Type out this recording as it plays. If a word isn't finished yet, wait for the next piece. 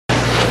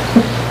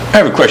I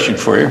have a question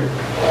for you.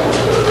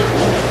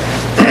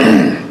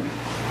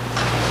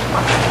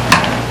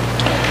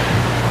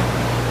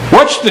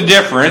 What's the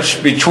difference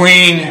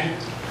between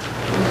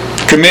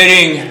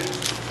committing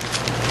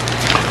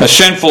a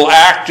sinful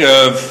act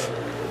of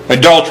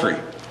adultery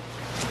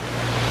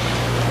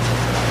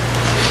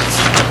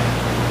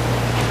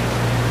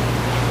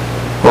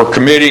or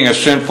committing a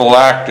sinful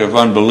act of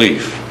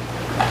unbelief?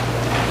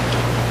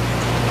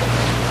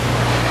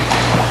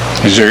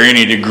 Is there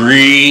any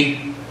degree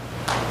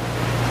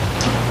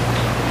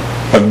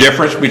of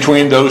difference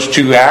between those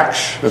two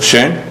acts of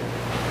sin?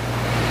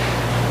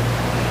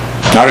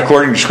 Not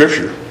according to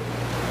Scripture.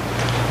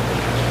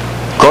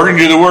 According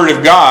to the Word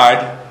of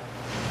God,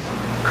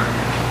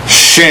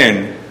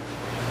 sin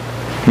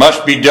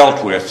must be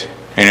dealt with,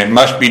 and it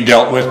must be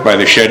dealt with by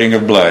the shedding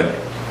of blood.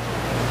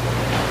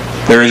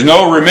 There is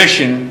no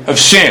remission of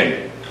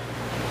sin,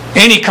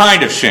 any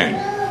kind of sin,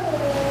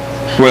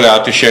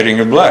 without the shedding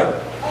of blood.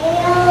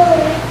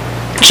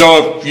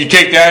 So if you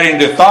take that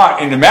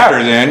into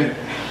matter, then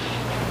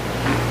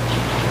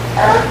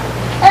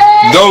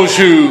those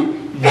who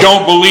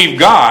don't believe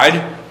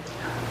God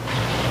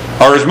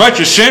are as much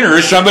a sinner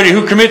as somebody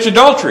who commits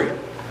adultery,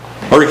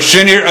 or a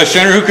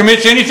sinner who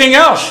commits anything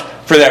else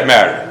for that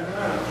matter.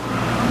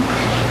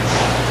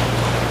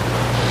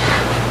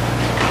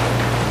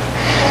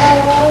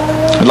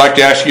 I'd like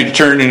to ask you to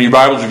turn in your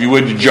Bibles, if you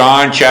would, to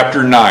John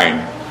chapter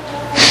 9.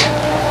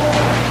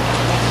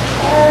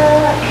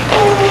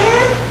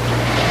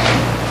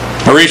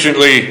 I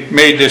recently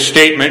made this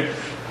statement.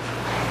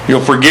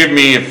 You'll forgive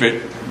me if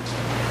it's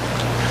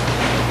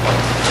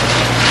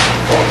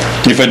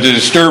a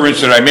disturbance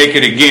that I make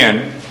it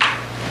again.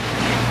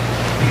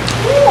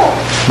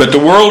 But the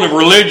world of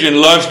religion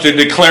loves to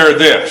declare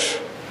this: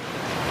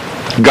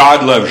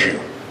 God loves you.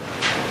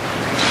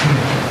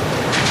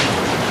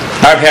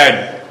 I've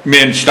had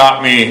men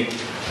stop me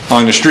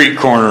on the street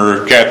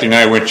corner. Kathy and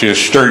I went to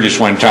Sturgis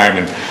one time,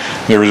 and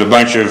there was a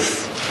bunch of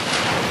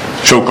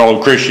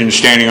so-called Christians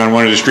standing on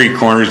one of the street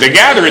corners. They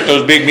gather at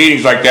those big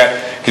meetings like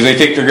that because they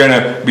think they're going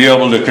to be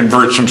able to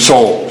convert some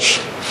souls.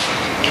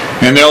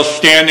 And they'll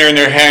stand there and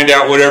they'll hand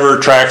out whatever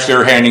tracts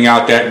they're handing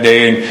out that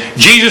day. And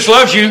Jesus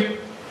loves you.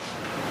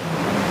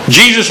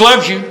 Jesus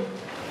loves you.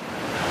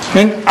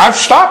 And I've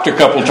stopped a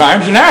couple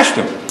times and asked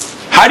them,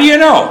 how do you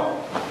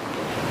know?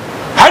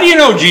 How do you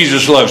know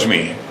Jesus loves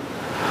me?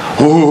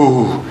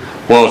 Ooh,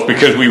 well, it's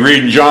because we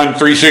read in John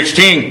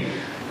 3:16,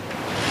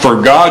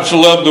 for God so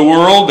loved the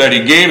world that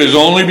He gave His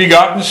only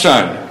begotten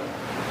Son,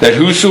 that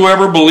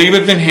whosoever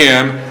believeth in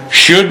Him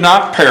should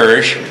not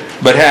perish,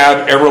 but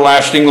have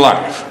everlasting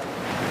life.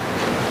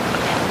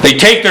 They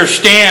take their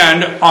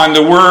stand on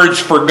the words,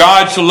 for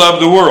God so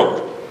loved the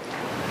world.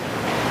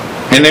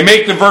 And they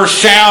make the verse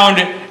sound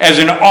as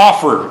an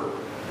offer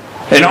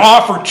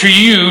to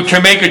you to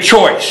make a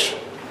choice.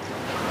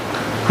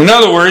 In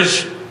other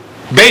words,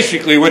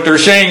 basically what they're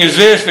saying is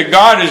this, that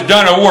God has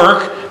done a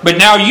work, but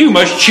now you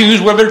must choose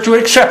whether to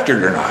accept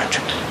it or not.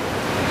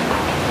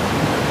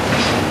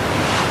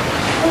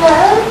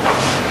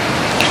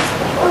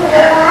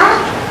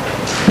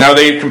 Now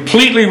they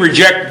completely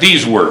reject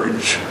these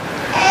words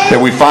that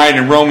we find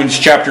in Romans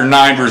chapter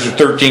 9, verses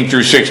 13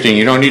 through 16.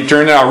 You don't need to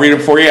turn there. I'll read them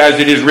for you. As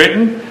it is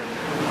written,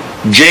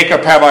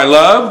 Jacob have I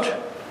loved,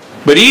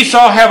 but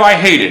Esau have I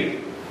hated.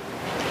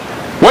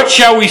 What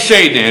shall we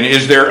say then?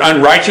 Is there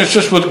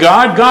unrighteousness with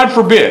God? God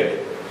forbid.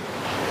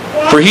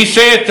 For He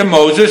saith to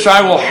Moses,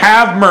 I will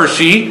have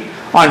mercy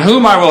on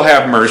whom I will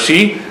have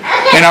mercy,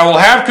 and I will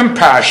have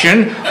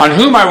compassion on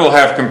whom I will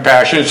have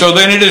compassion. So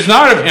then it is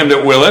not of him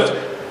that willeth,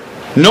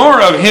 nor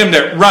of him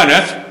that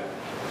runneth,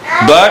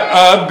 but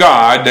of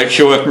God that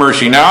showeth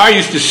mercy. Now I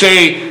used to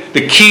say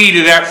the key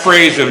to that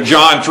phrase of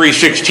John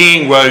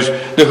 3:16 was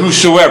the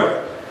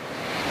whosoever.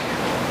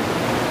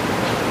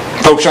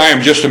 Folks, I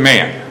am just a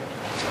man.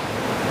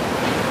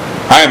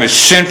 I am as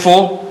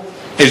sinful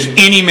as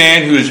any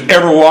man who has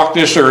ever walked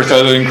this earth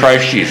other than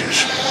Christ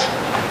Jesus.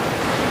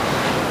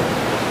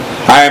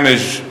 I am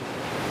as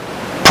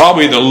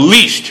probably the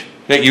least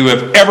that you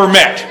have ever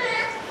met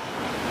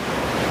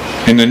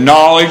in the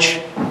knowledge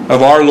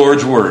of our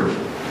Lord's Word.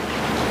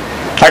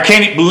 I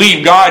can't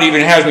believe God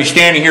even has me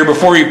standing here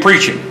before you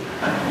preaching.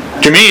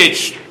 To me,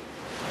 it's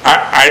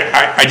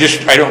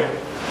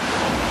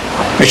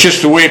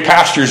just the way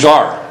pastors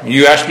are.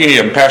 You ask any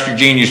of them. Pastor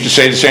Gene used to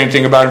say the same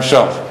thing about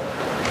himself.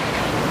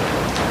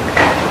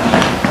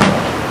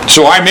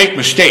 So I make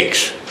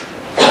mistakes.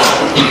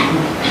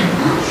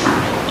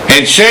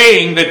 And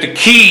saying that the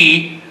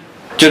key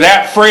to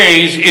that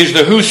phrase is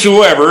the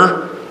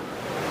whosoever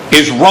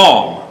is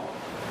wrong.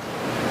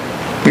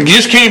 It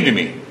just came to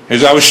me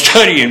as I was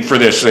studying for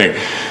this thing.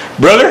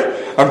 Brother,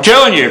 I'm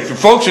telling you, if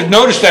folks had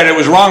noticed that it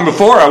was wrong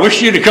before, I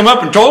wish you'd have come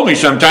up and told me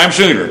sometime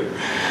sooner.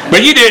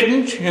 But you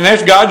didn't, and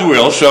that's God's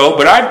will.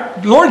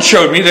 But the Lord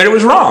showed me that it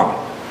was wrong.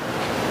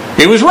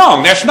 It was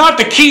wrong. That's not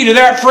the key to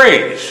that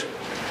phrase.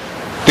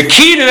 The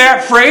key to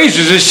that phrase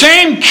is the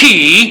same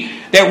key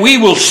that we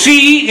will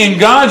see in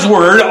God's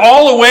Word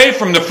all the way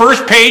from the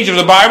first page of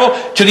the Bible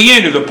to the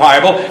end of the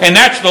Bible, and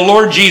that's the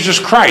Lord Jesus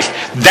Christ.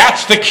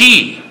 That's the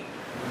key.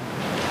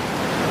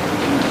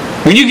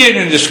 When you get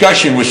in a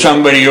discussion with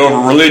somebody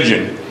over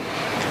religion,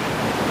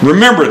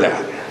 remember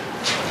that.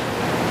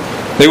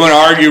 They want to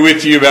argue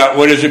with you about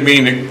what does it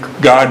mean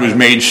that God was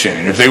made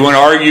sin. If they want to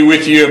argue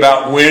with you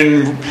about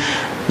when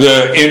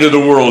the end of the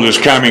world is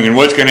coming and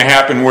what's going to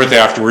happen with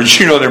afterwards,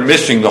 they're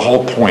missing the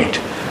whole point.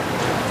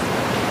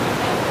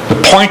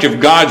 The point of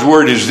God's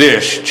Word is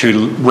this: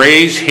 to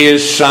raise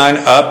His Son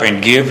up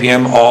and give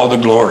Him all the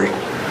glory.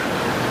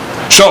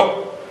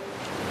 So,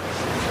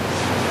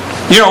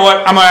 you know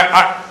what?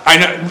 I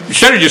know,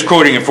 instead of just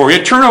quoting it for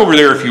you, turn over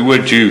there if you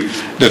would to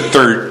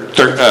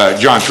the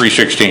John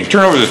 3:16.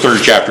 Turn over to the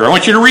 3rd chapter. I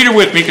want you to read it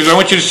with me because I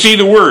want you to see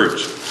the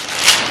words.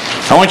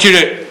 I want you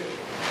to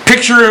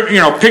picture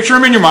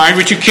them in your mind,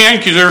 which you can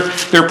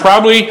because they're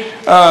probably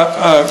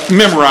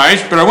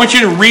memorized. But I want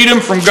you to read them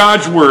from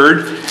God's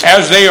Word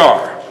as they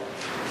are.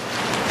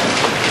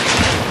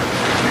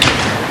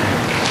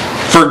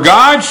 For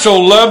God so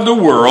loved the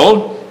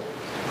world.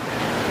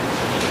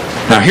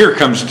 Now here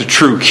comes the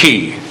true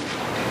key.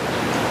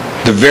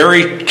 The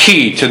very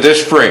key to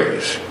this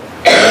phrase.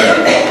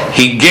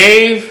 He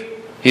gave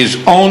His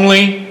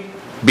only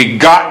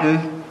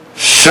begotten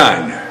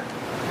Son.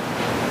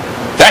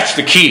 That's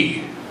the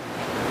key.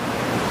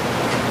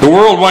 The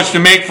world wants to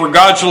make for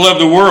God so loved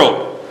the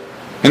world.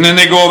 And then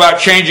they go about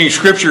changing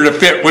Scripture to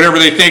fit whatever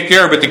they think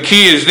there. But the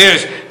key is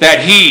this,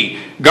 that He,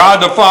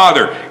 God the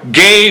Father,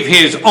 gave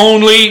His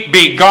only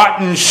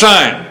begotten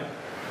Son.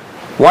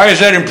 Why is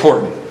that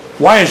important?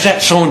 Why is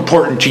that so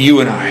important to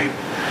you and I?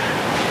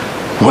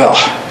 Well,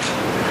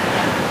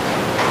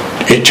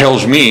 it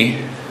tells me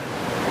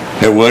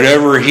that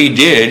whatever He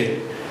did,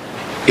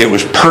 it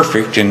was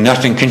perfect and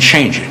nothing can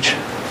change it.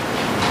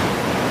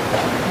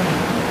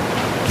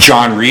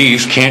 John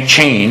Reeves can't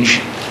change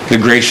the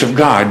grace of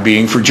God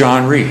being for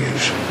John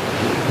Reeves.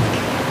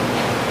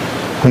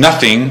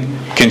 Nothing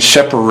can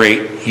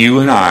separate you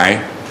and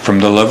I from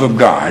the love of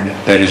God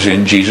that is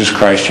in Jesus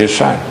Christ His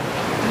Son.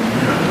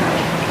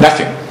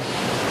 Nothing.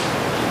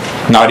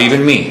 Not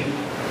even me.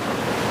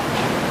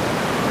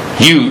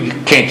 You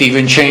can't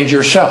even change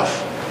yourself.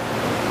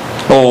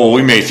 Oh,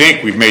 we may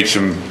think we've made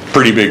some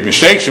pretty big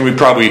mistakes and we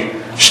probably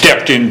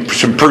stepped in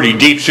some pretty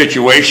deep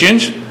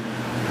situations,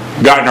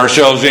 gotten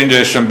ourselves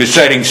into some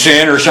besetting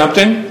sin or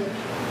something.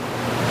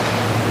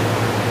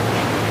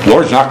 The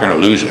Lord's not going to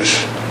lose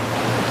us.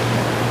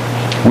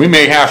 We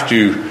may have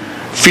to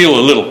feel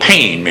a little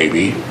pain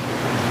maybe,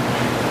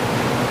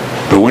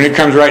 but when it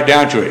comes right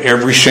down to it,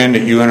 every sin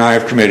that you and I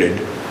have committed,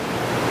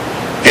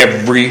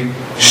 every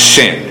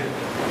sin,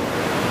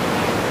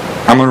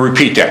 I'm going to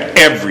repeat that,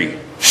 every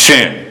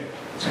sin.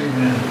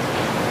 Amen.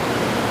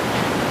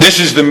 This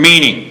is the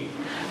meaning.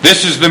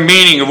 This is the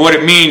meaning of what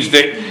it means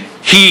that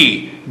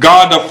He,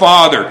 God the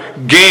Father,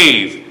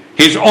 gave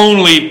His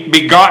only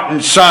begotten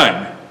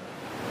Son.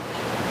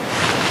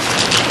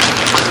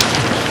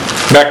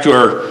 Back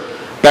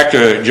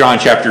to John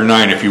chapter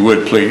 9, if you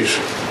would, please.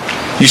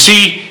 You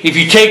see, if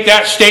you take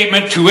that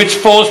statement to its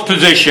fullest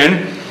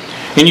position,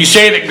 and you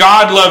say that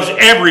God loves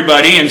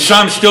everybody and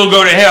some still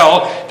go to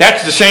hell,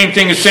 that's the same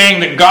thing as saying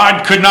that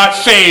God could not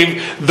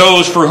save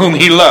those for whom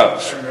He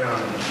loves.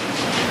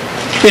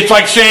 It's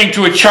like saying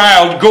to a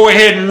child, go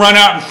ahead and run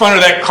out in front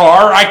of that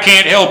car, I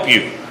can't help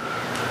you.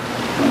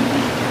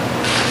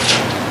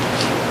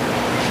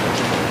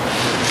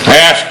 I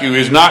ask you,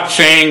 is not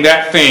saying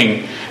that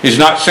thing, is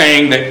not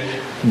saying that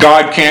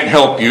God can't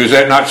help you, is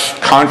that not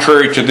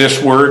contrary to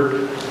this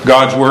word,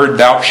 God's word,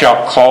 thou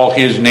shalt call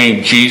His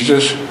name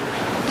Jesus,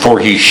 for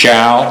He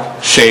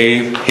shall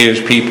save His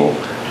people?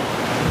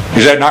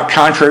 Is that not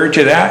contrary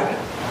to that?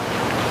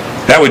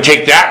 That would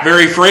take that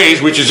very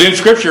phrase, which is in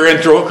Scripture, and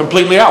throw it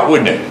completely out,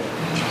 wouldn't it?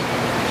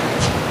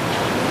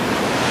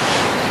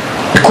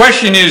 The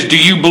question is, do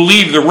you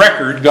believe the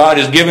record God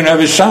has given of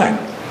His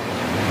Son?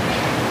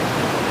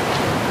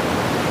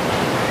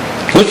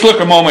 Let's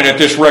look a moment at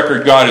this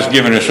record God has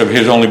given us of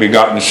His only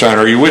begotten Son.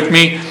 Are you with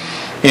me?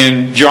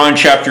 In John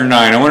chapter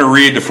 9, I want to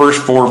read the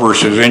first 4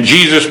 verses. And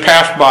Jesus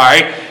passed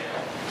by.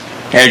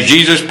 As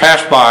Jesus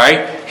passed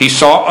by, He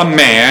saw a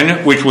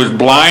man which was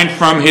blind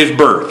from his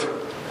birth.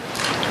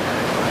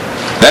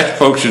 That,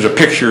 folks, is a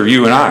picture of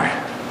you and I.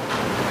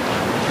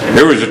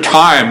 There was a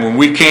time when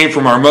we came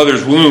from our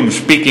mother's womb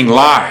speaking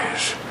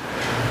lies.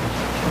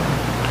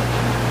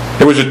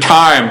 There was a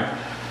time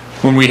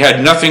when we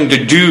had nothing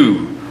to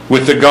do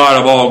with the God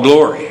of all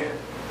glory.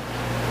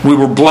 We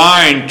were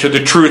blind to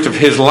the truth of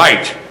His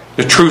light,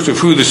 the truth of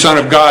who the Son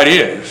of God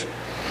is.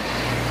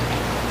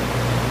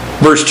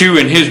 Verse 2,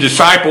 and His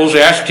disciples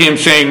asked Him,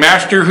 saying,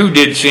 Master, who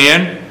did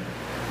sin,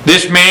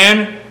 this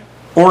man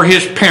or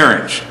his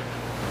parents,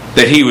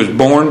 that he was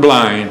born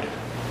blind?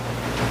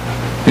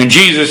 And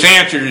Jesus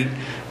answered,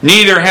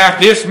 neither hath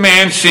this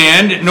man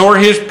sinned, nor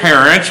his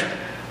parents,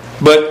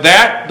 but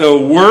that the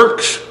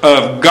works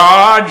of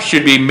God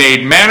should be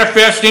made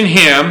manifest in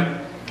him.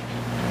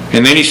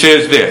 And then He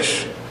says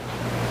this,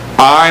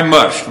 I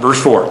must, verse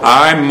 4,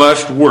 I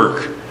must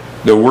work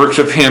the works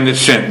of him that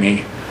sent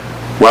me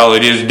while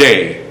it is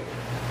day.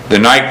 The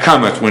night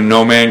cometh when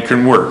no man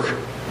can work.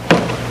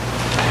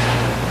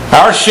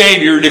 Our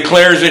Savior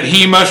declares that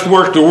he must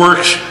work the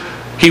works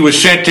he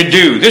was sent to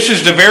do. This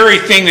is the very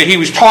thing that he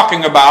was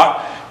talking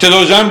about to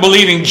those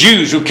unbelieving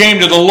Jews who came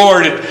to the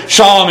Lord at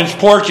Solomon's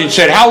porch and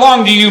said, how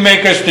long do you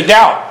make us to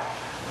doubt?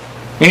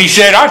 And he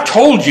said, I've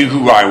told you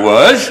who I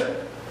was.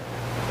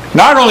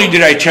 Not only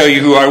did I tell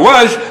you who I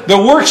was, the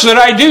works that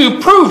I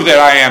do prove that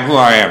I am who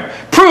I am.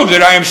 Prove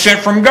that I am sent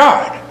from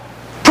God.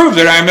 Prove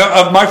that I am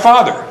of my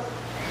Father.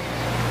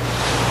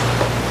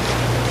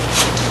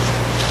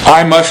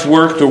 I must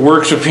work the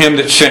works of him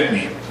that sent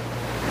me.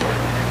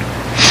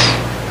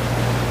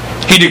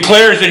 He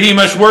declares that he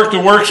must work the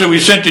works that we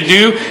sent to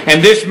do,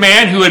 and this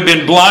man who had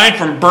been blind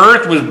from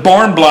birth was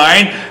born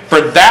blind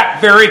for that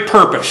very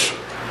purpose.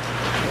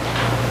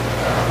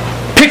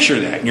 Picture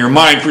that in your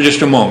mind for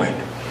just a moment.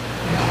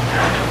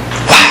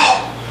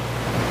 Wow.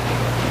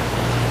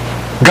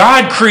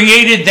 God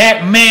created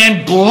that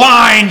man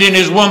blind in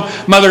his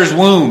mother's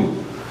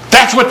womb.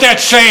 That's what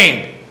that's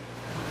saying.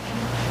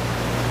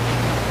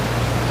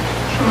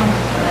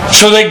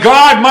 So that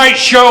God might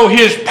show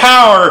his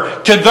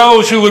power to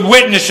those who would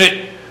witness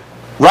it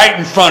right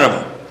in front of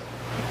them.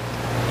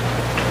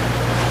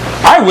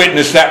 I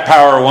witnessed that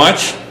power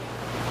once.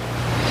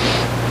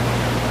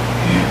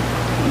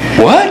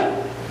 What?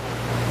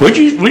 What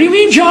do you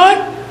mean,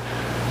 John?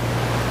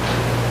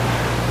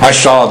 I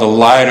saw the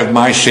light of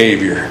my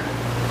Savior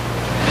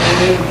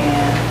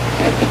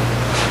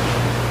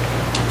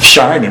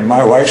shine in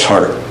my wife's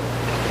heart.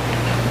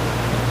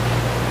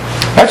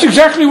 That's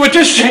exactly what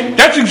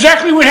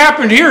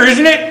happened here,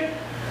 isn't it?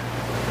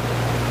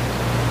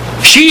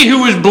 She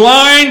who was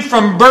blind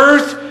from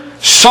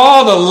birth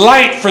saw the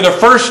light for the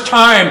first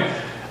time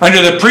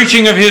under the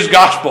preaching of his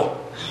gospel.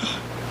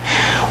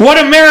 What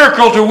a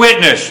miracle to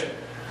witness!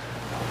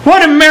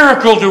 What a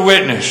miracle to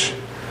witness!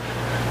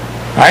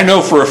 I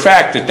know for a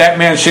fact that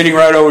man sitting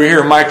right over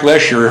here, Mike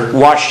Lesher,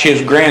 watched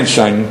his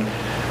grandson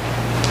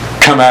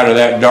come out of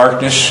that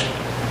darkness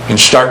and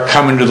start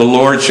coming to the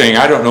Lord, saying,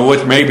 I don't know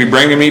what may be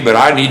bringing me, but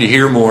I need to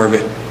hear more of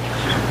it.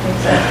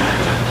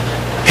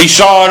 He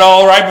saw it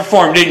all right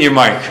before him, didn't you,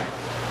 Mike?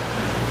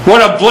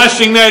 What a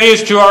blessing that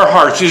is to our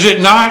hearts, is it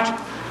not?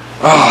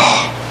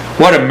 Oh,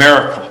 what a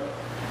miracle.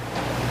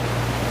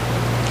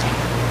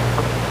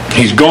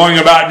 He's going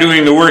about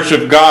doing the works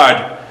of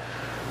God,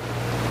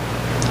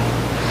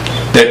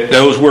 that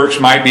those works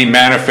might be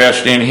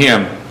manifest in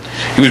him.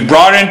 He was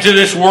brought into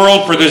this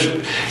world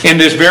in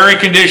this very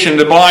condition,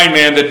 the blind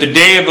man, that the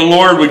day of the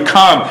Lord would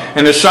come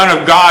and the Son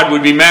of God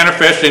would be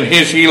manifest in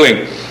his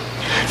healing.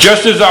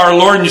 Just as our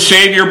Lord and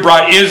Savior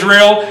brought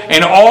Israel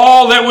and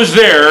all that was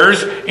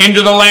theirs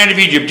into the land of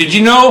Egypt. Did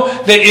you know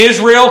that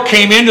Israel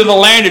came into the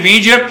land of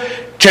Egypt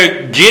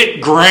to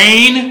get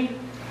grain?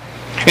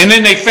 And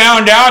then they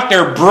found out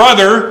their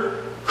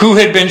brother, who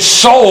had been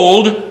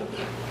sold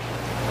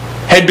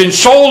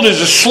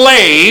as a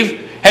slave,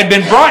 had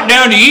been brought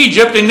down to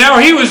Egypt, and now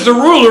he was the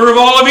ruler of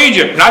all of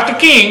Egypt. Not the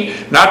king,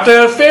 not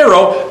the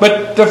Pharaoh,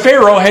 but the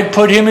Pharaoh had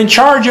put him in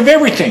charge of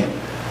everything.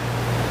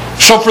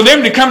 So for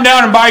them to come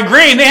down and buy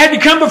grain, they had to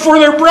come before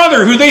their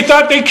brother, who they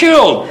thought they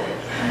killed.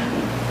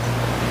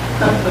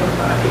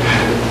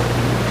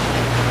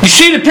 You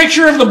see the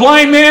picture of the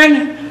blind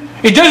man?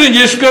 It doesn't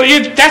just go,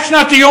 that's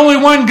not the only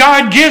one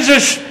God gives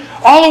us.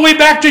 All the way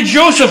back to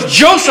Joseph.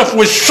 Joseph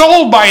was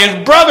sold by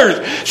his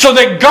brothers so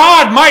that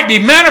God might be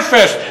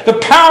manifest. The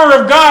power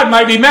of God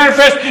might be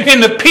manifest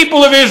in the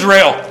people of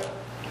Israel.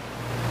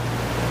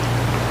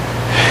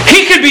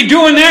 He could be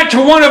doing that to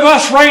one of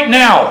us right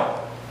now.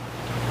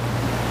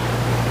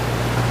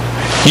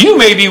 You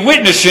may be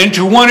witnessing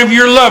to one of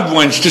your loved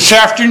ones this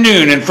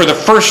afternoon, and for the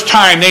first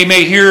time they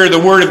may hear the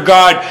Word of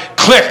God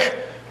click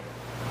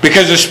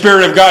because the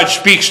Spirit of God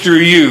speaks through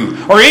you,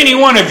 or any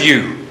one of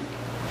you.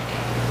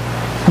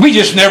 We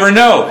just never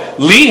know.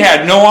 Lee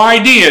had no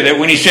idea that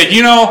when he said,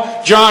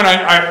 John,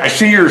 I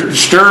see you're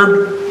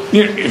disturbed.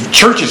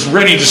 Church is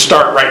ready to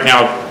start right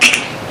now.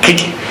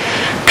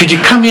 Could you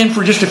come in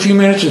for just a few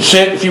minutes and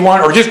sit if you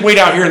want? Or just wait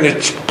out here in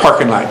the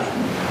parking lot.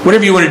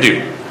 Whatever you want to do.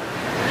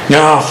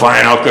 No,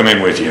 fine, I'll come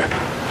in with you.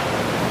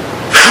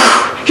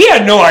 He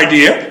had no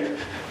idea.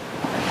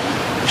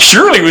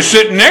 Shirley was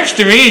sitting next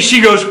to me and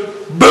she goes,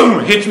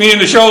 boom, hits me in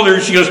the shoulder.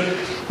 She goes,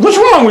 what's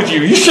wrong with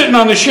you? You're sitting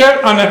on the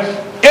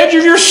edge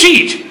of your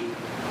seat.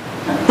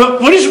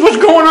 But what's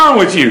going on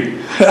with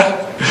you?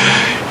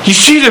 You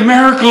see the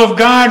miracle of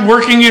God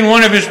working in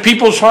one of his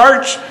people's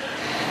hearts?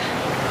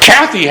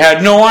 Kathy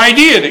had no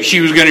idea that she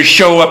was going to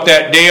show up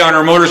that day on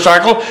her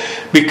motorcycle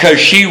because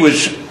she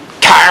was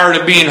tired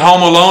of being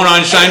home alone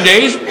on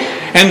Sundays,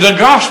 and the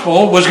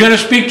gospel was going to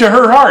speak to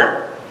her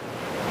heart.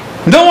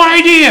 No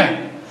idea.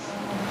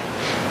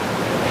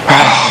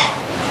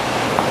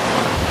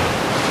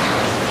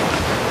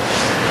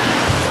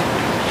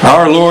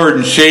 Our Lord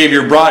and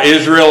Savior brought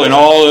Israel and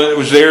all that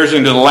was theirs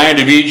into the land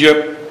of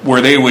Egypt,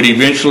 where they would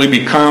eventually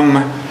become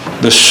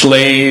the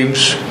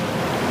slaves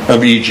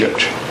of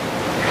Egypt.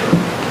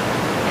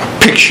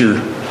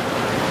 picture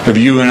of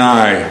you and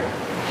I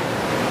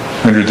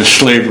under the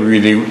slavery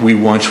that we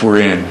once were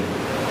in,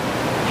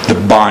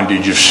 the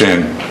bondage of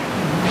sin.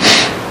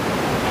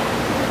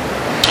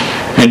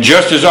 And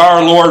just as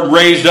our Lord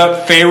raised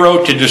up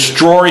Pharaoh to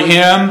destroy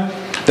him,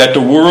 that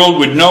the world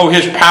would know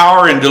his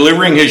power in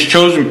delivering his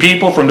chosen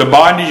people from the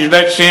bondage of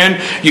that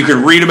sin. You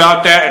can read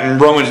about that in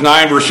Romans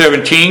 9 verse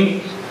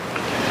 17.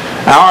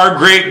 Our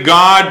great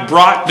God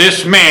brought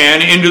this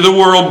man into the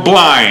world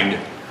blind,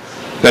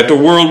 that the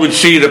world would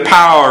see the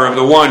power of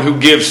the one who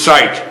gives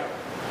sight,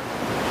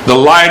 the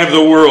light of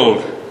the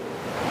world,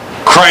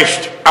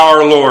 Christ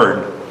our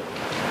Lord.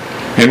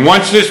 And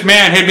once this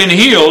man had been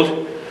healed,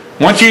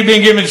 once he had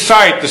been given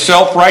sight, the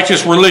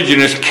self-righteous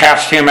religionist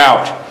cast him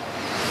out.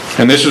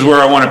 And this is where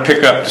I want to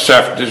pick up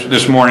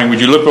this morning. Would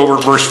you look over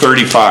at verse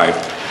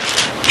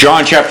 35?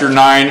 John chapter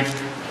 9,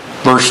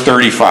 verse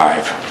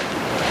 35.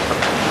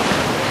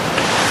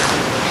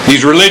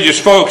 These religious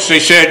folks, they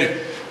said,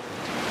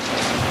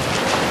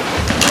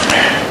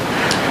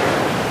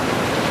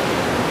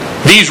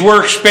 these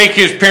works spake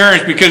his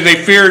parents because they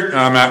feared...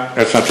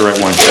 that's not the right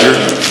one.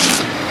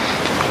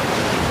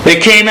 They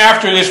came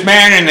after this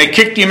man and they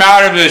kicked him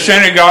out of the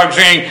synagogue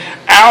saying,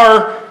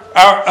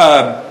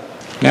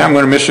 now I'm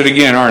going to miss it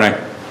again, aren't I?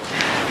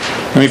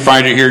 Let me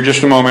find it here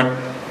just a moment.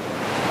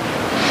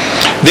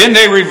 Then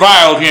they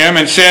reviled him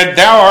and said,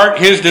 Thou art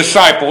his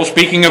disciple,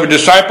 speaking of a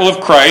disciple of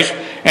Christ,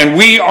 and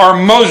we are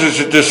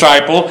Moses'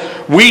 disciple.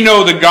 We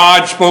know that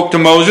God spoke to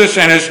Moses,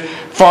 and as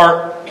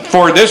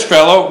for this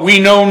fellow, we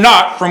know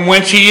not from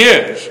whence he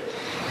is.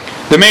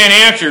 The man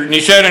answered, and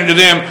he said unto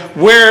them,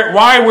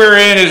 Why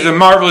wherein is the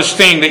marvelous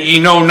thing that ye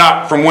know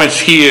not from whence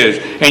he is,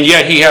 and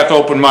yet he hath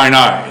opened mine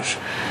eyes?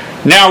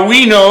 Now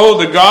we know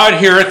that God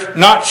heareth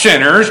not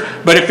sinners,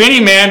 but if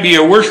any man be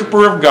a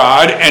worshipper of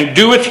God, and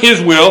doeth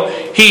his will,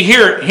 he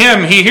heareth.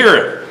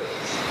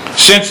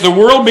 Since the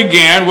world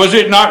began, was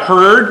it not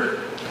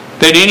heard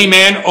that any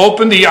man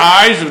opened the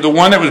eyes of the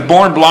one that was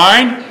born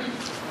blind?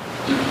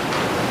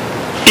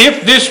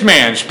 If this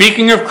man,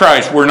 speaking of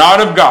Christ, were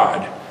not of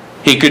God,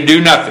 he could do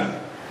nothing.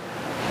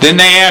 Then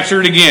they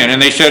answered again,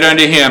 and they said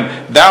unto him,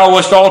 Thou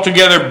wast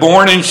altogether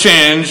born in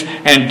sins,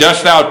 and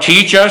dost thou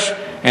teach us?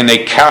 And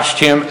they cast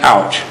him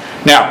out.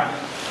 Now,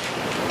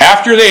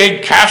 after they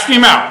had cast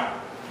him out,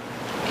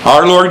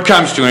 our Lord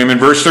comes to him in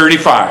verse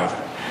 35.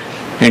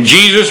 And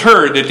Jesus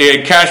heard that they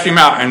had cast him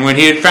out, and when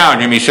he had found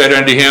him, he said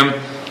unto him,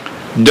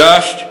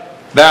 Dost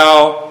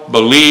thou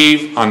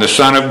believe on the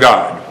Son of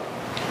God?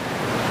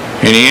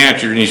 And he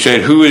answered, and he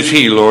said, Who is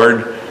he,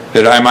 Lord,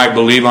 that I might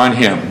believe on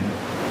him?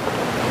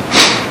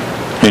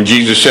 And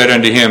Jesus said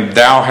unto him,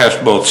 Thou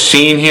hast both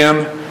seen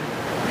him,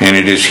 and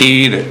it is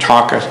he that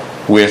talketh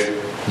with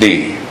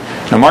thee.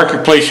 Now mark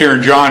your place here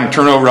in John and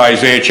turn over to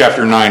Isaiah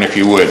chapter 9 if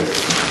you would.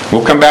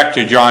 We'll come back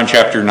to John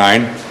chapter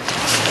 9.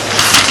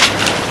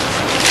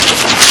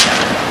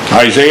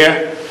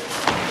 Isaiah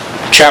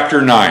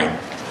chapter 9.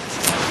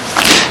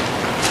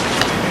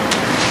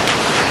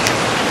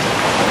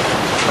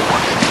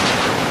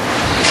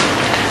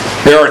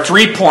 There are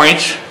 3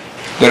 points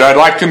that I'd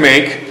like to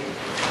make.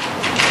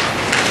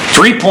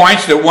 3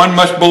 points that one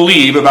must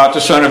believe about the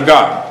Son of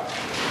God.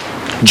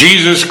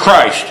 Jesus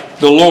Christ,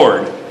 the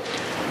Lord.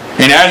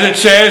 And as it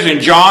says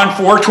in John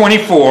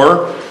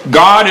 4:24,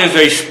 God is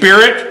a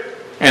spirit,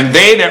 and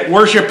they that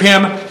worship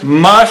him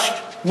must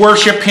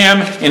worship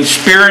him in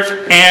spirit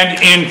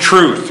and in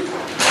truth.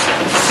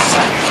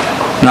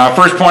 Now, the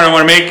first point I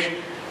want to make,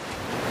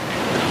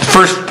 the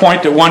first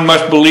point that one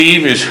must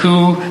believe is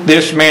who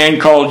this man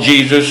called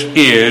Jesus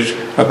is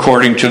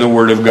according to the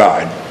Word of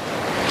God.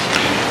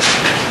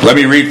 Let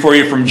me read for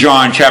you from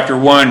John chapter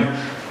 1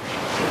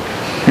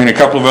 and a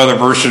couple of other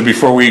verses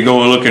before we go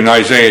look in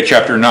Isaiah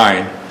chapter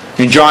 9.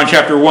 In John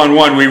chapter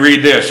 1:1 we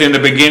read this, In the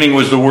beginning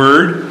was the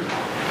Word,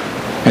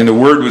 and the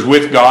Word was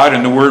with God,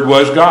 and the Word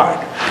was God.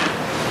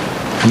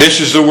 This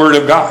is the Word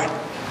of God.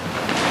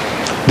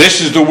 This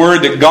is the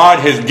Word that God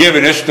has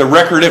given us, the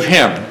record of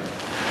Him.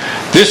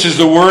 This is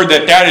the Word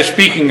that is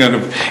speaking of.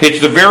 It's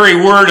the very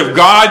Word of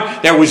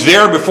God that was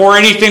there before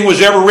anything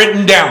was ever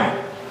written down.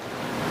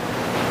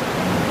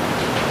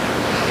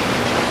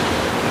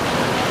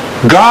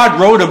 God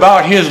wrote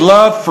about His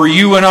love for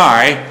you and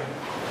I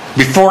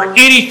before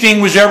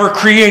anything was ever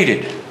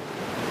created.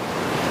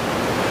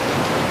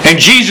 And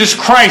Jesus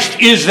Christ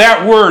is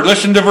that Word.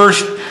 Listen to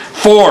verse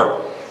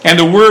 4. And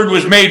the Word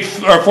was made,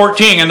 or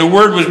 14, and the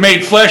Word was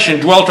made flesh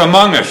and dwelt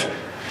among us.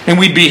 And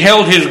we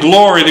beheld His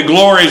glory. The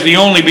glory is the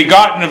only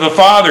begotten of the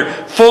Father,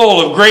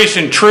 full of grace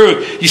and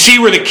truth. You see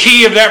where the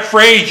key of that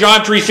phrase,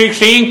 John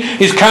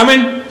 3:16, is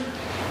coming?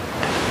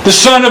 The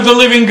Son of the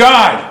living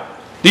God.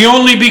 The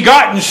only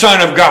begotten Son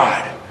of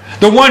God.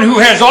 The one who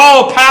has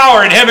all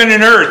power in heaven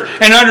and earth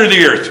and under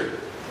the earth.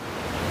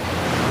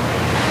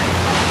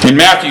 In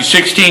Matthew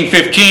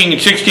 16:15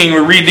 and 16 we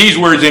read these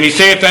words, And he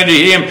saith unto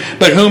him,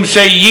 But whom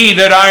say ye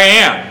that I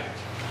am?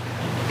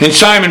 And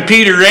Simon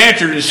Peter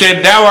answered and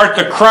said, Thou art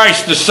the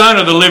Christ, the Son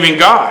of the living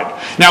God.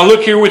 Now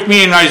look here with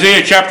me in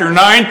Isaiah chapter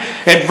 9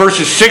 at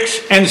verses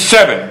 6 and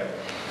 7.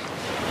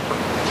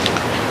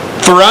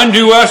 For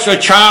unto us a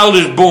child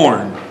is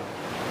born,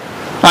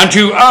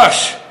 unto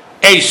us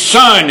a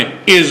son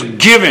is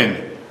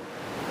given.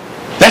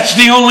 That's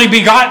the only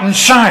begotten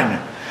Son.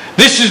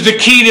 This is the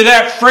key to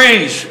that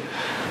phrase.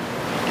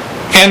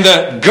 And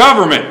the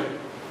government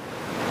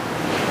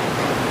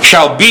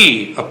shall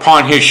be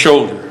upon his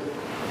shoulder.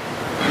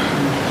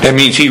 That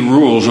means he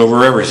rules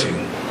over everything.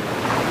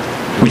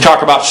 We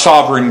talk about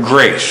sovereign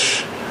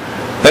grace.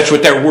 That's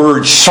what that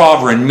word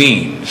sovereign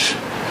means.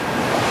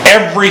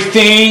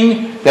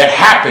 Everything that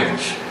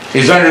happens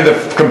is under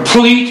the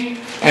complete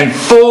and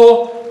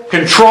full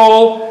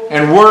control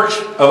and works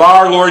of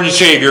our Lord and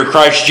Savior,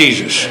 Christ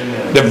Jesus.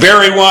 The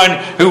very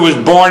one who was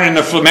born in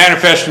the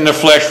manifest in the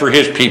flesh for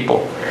his people.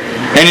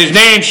 And his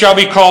name shall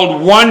be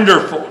called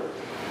Wonderful,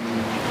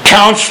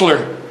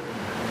 Counselor,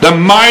 the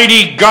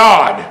Mighty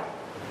God,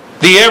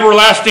 the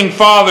Everlasting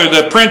Father,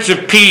 the Prince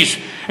of Peace.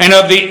 And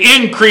of the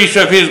increase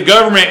of his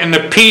government and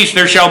the peace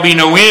there shall be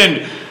no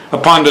end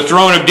upon the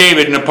throne of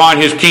David and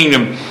upon his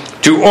kingdom,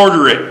 to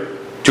order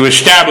it, to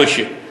establish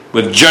it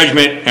with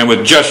judgment and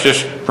with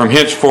justice from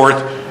henceforth,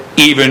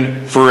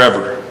 even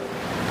forever.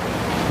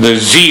 The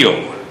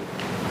zeal,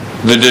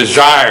 the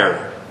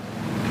desire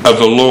of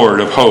the Lord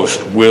of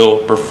hosts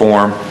will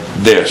perform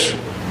this.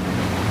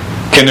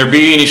 Can there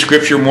be any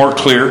scripture more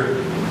clear?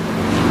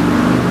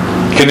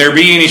 Can there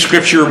be any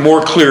scripture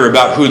more clear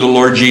about who the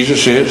Lord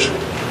Jesus is?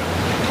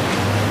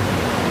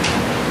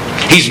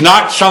 He's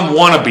not some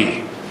wannabe.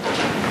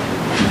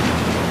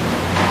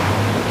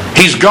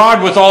 He's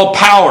God with all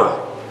power.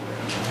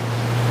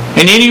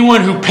 And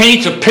anyone who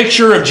paints a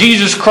picture of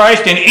Jesus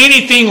Christ and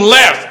anything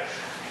left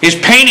is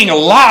painting a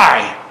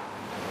lie.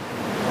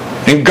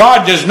 And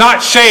God does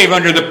not save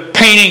under the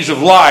paintings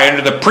of lie,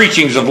 under the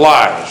preachings of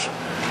lies.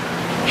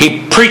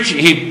 He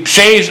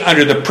saves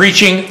under the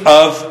preaching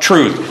of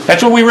truth.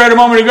 That's what we read a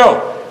moment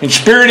ago. In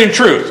spirit and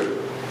truth.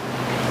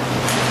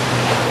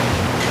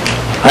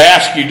 I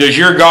ask you, does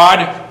your God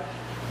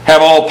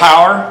have all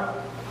power?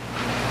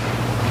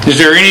 Is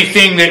there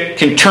anything that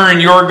can turn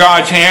your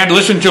God's hand?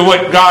 Listen to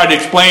what God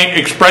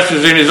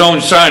expresses in his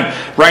own Son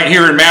right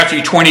here in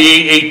Matthew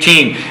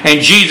 28:18. And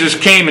Jesus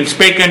came and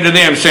spake unto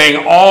them,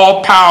 saying,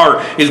 all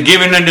power is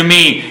given unto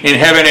me in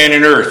heaven and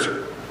in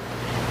earth.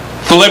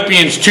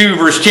 Philippians 2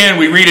 verse 10,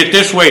 we read it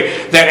this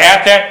way, that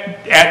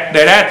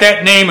at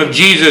that name of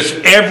Jesus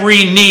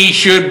every knee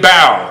should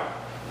bow.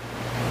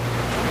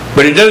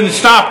 But it doesn't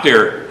stop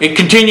there. It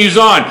continues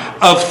on.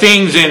 Of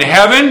things in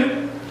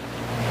heaven,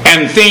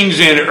 and things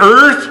in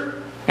earth,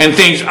 and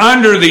things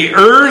under the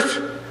earth.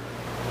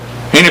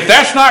 And if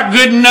that's not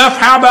good enough,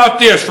 how about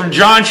this from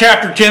John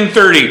chapter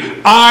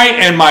 10:30? I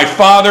and my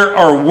Father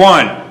are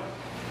one.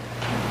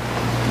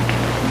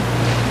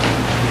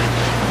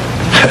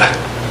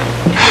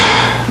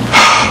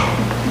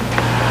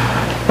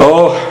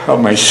 Oh,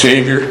 my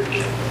Savior.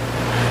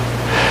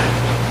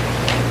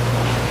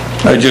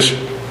 I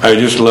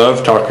just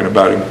love talking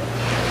about him.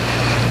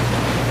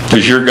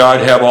 Does your God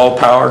have all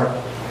power?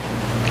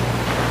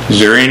 Is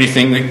there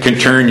anything that can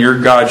turn your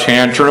God's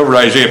hand? Turn over to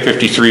Isaiah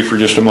 53 for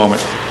just a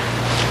moment.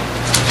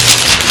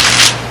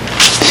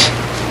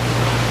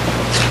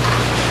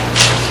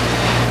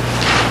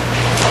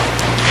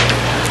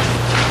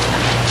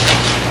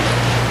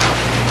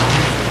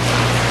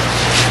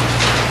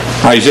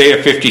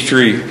 Isaiah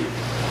 53.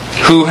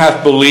 Who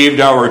hath believed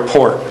our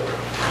report?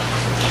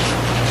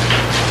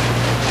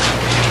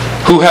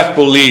 Who hath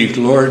believed,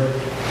 Lord?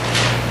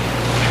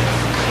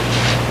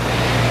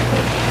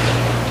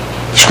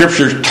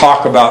 Scriptures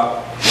talk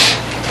about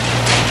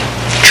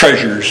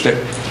treasures that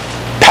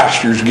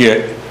pastors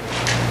get.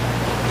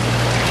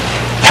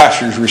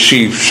 Pastors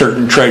receive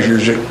certain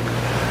treasures that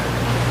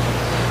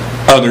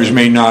others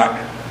may not.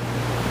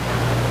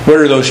 What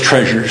are those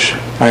treasures?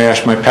 I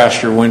asked my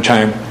pastor one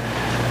time,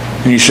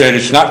 and he said,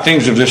 it's not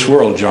things of this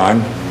world,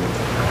 John.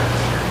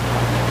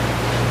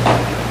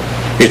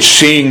 It's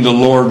seeing the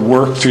Lord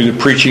work through the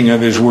preaching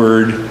of his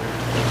word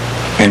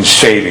and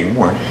saving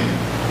one.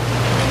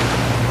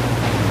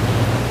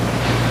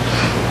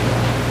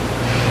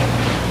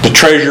 The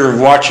treasure of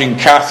watching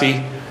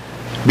Kathy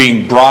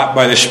being brought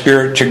by the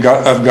Spirit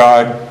of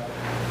God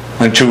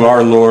unto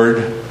our Lord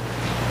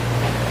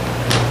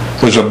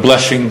was a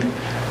blessing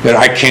that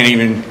I can't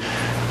even...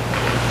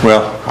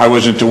 Well, I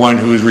wasn't the one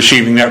who was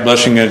receiving that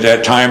blessing at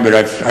that time, but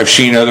I've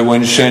seen other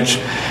ones since.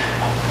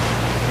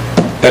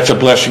 That's a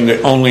blessing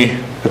that only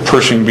the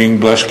person being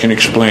blessed can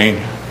explain.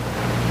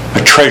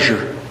 A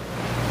treasure.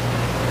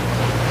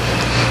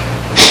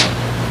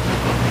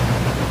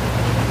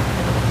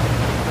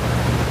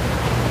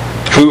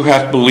 Who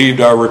hath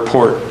believed our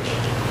report?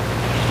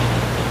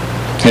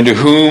 And to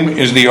whom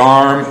is the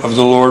arm of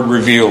the Lord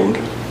revealed?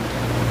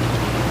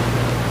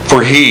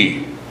 For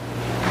he,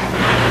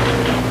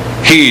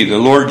 the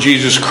Lord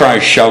Jesus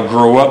Christ, shall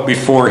grow up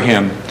before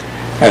him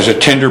as a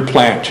tender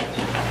plant,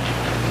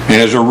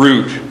 and as a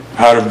root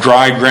out of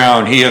dry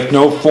ground. He hath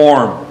no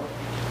form,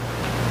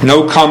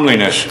 no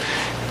comeliness.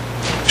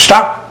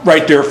 Stop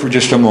right there for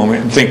just a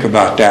moment and think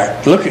about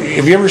that. Look,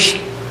 have you ever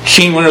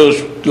seen one of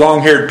those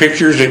long-haired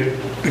pictures that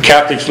the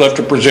Catholics love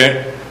to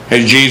present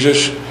as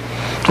Jesus?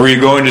 Or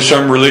you go into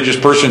some religious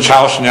person's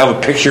house and have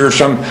a picture of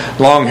some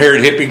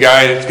long-haired hippie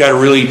guy that's got a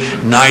really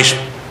nice,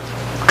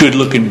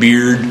 good-looking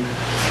beard.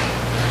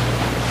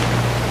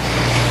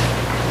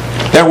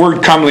 That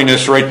word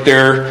comeliness right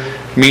there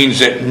means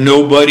that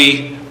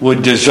nobody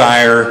would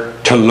desire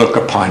to look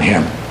upon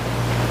him.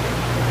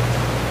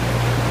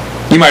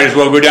 You might as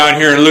well go down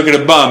here and look at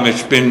a bum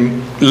that's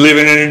been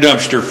living in a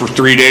dumpster for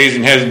 3 days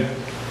and has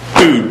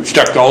food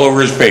stuck all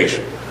over his face.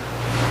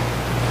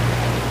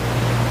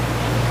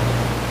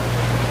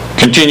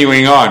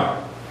 Continuing on.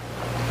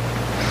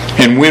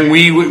 And when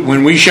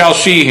we shall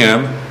see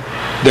him,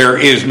 there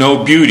is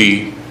no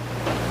beauty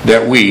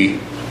that we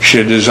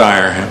should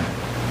desire him.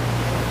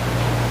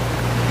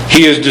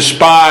 He is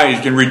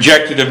despised and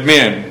rejected of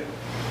men,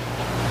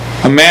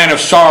 a man of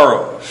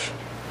sorrows,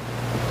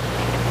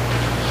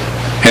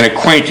 and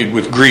acquainted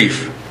with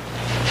grief.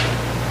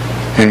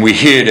 And we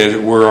hid, as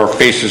it were, our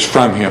faces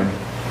from him.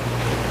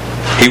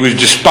 He was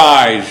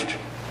despised,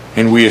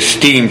 and we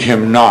esteemed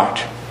him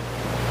not.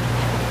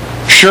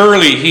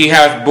 Surely he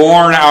hath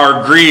borne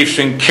our griefs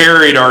and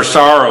carried our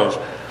sorrows.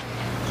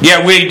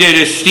 Yet we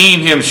did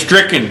esteem him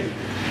stricken,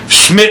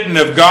 smitten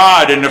of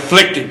God, and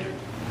afflicted.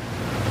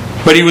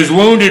 But he was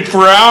wounded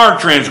for our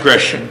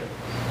transgression.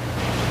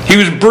 He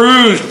was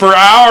bruised for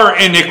our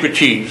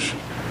iniquities.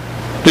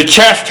 The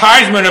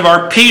chastisement of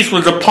our peace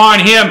was upon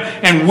him,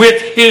 and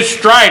with his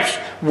stripes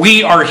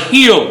we are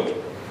healed.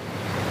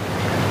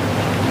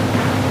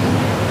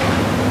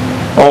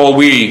 All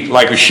we,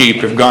 like a sheep,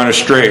 have gone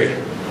astray.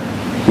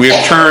 We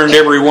have turned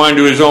every one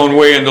to his own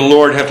way, and the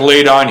Lord hath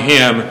laid on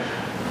him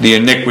the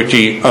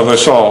iniquity of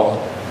us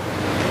all.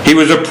 He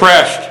was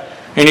oppressed,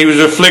 and he was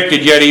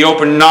afflicted, yet he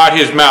opened not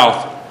his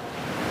mouth.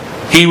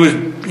 He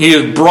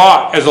is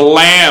brought as a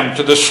lamb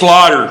to the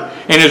slaughter,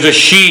 and as a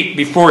sheep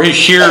before his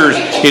shearers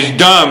is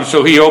dumb,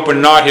 so he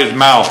opened not his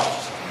mouth.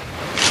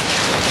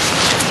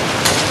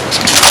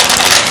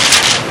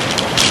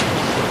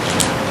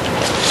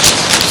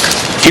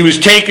 He was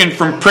taken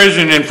from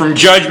prison and from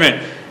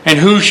judgment, and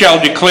who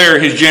shall declare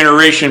his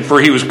generation? For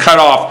he was cut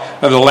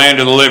off of the land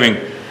of the living.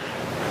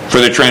 For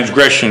the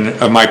transgression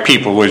of my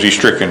people was he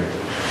stricken.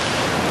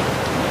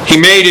 He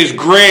made his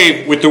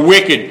grave with the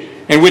wicked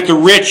and with the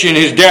rich in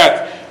his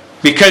death,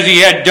 because he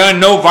had done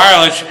no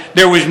violence.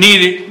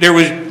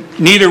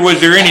 Neither was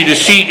there any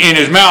deceit in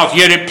his mouth.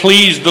 Yet it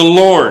pleased the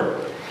Lord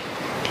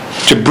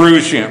to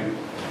bruise him.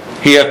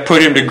 He hath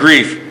put him to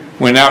grief.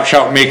 When thou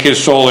shalt make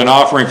his soul an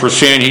offering for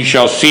sin, he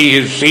shall see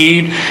his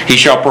seed. He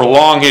shall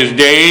prolong his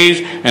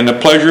days, and the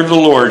pleasure of the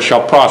Lord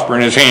shall prosper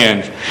in his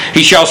hands.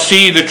 He shall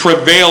see the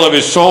travail of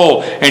his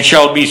soul, and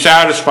shall be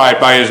satisfied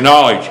by his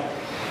knowledge.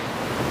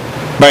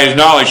 By his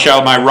knowledge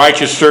shall my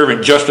righteous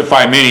servant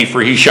justify many,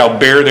 for he shall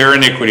bear their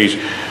iniquities.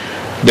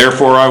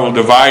 Therefore I will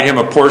divide him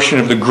a portion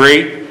of the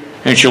great,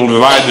 and shall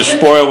divide the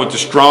spoil with the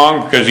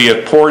strong, because he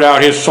hath poured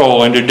out his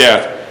soul into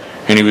death,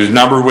 and he was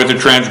numbered with the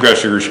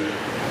transgressors.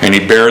 And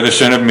he bare the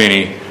sin of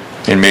many,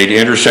 and made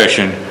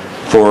intercession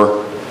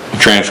for the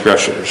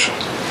transgressors.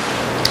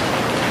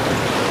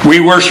 We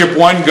worship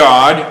one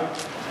God,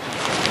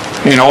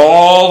 and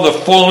all the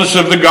fullness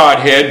of the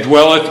Godhead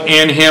dwelleth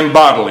in him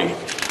bodily.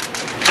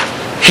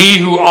 He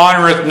who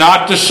honoreth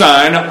not the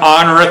Son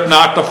honoreth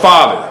not the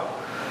Father.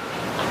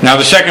 Now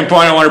the second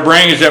point I want to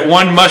bring is that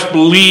one must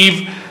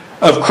believe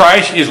of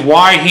Christ is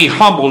why he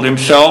humbled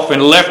himself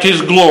and left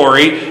his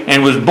glory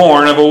and was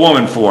born of a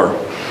woman for.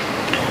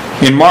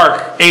 In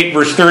Mark 8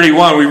 verse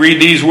 31 we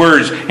read these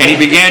words, and he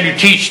began to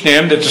teach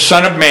them that the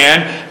Son of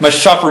Man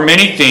must suffer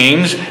many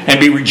things, and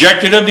be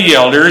rejected of the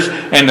elders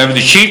and of the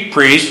chief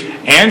priests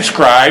and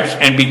scribes,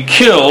 and be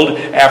killed,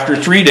 after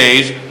 3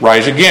 days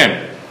rise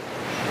again.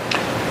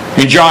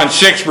 In John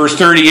 6 verse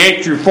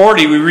 38 through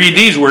 40 we read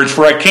these words,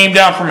 for I came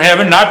down from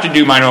heaven not to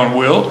do mine own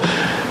will,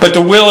 but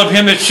the will of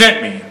him that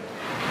sent me.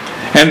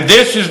 And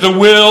this is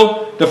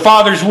the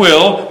Father's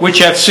will, which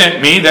hath sent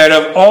me, that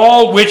of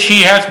all which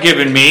he hath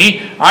given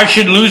me, I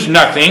should lose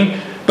nothing,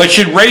 but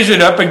should raise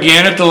it up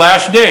again at the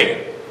last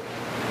day.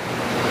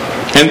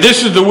 And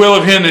this is the will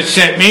of him that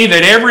sent me,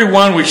 that every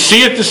one which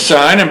seeth the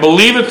Son and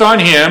believeth on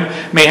him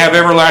may have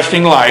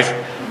everlasting life,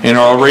 and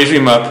I'll raise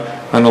him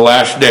up on the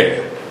last day.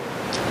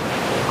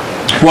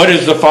 What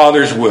is the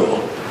Father's will?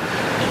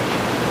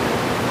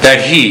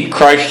 That he,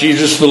 Christ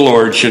Jesus the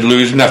Lord, should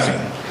lose nothing.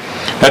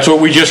 That's what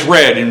we just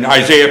read in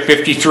Isaiah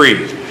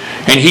 53.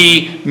 And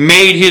he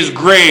made his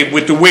grave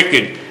with the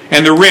wicked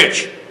and the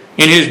rich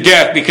in his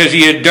death, because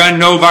he had done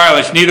no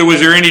violence, neither was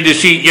there any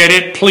deceit. Yet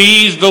it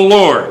pleased the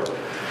Lord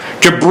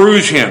to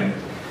bruise him.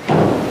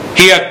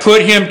 He hath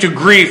put him to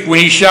grief. When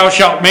he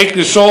shall make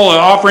the soul an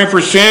offering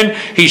for sin,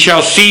 he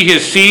shall see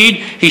his seed.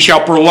 He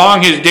shall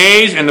prolong his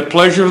days, and the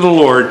pleasure of the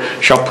Lord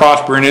shall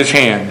prosper in his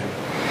hand.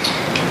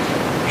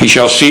 He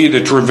shall see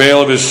the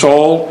travail of his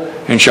soul,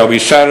 and shall be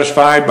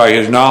satisfied. By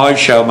his knowledge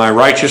shall my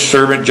righteous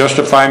servant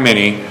justify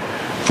many,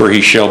 for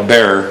he shall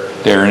bear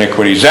their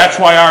iniquities. That's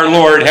why our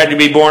Lord had to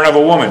be born of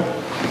a woman.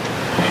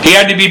 He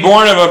had to be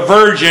born of a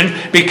virgin,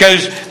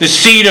 because the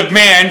seed of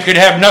man could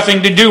have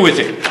nothing to do with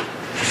it.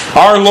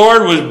 Our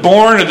Lord was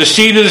born of the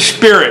seed of the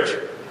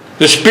Spirit.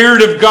 The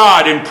Spirit of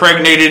God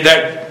impregnated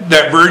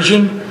that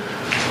virgin.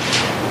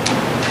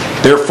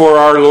 Therefore,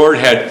 our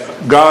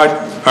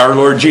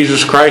Lord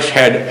Jesus Christ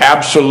had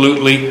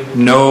absolutely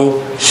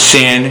no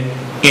sin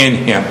in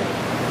Him.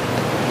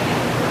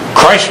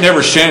 Christ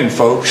never sinned,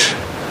 folks.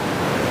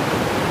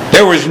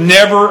 There was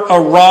never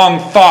a wrong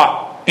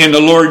thought in the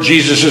Lord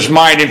Jesus'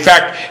 mind. In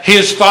fact,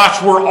 His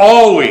thoughts were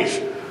always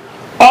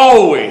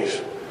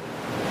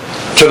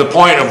to the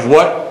point of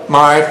what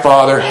my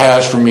Father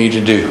has for me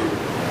to do.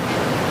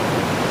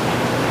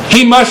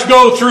 He must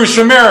go through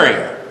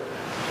Samaria.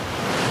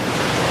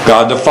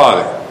 God the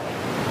Father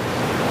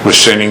was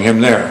sending Him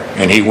there,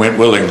 and He went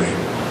willingly.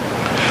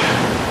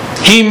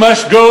 He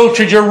must go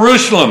to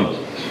Jerusalem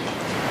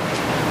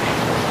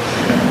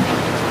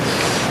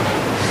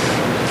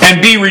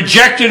and be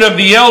rejected of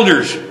the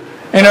elders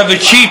and of the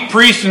chief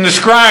priests and the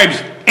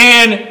scribes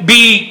and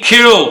be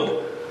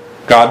killed.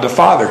 God the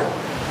Father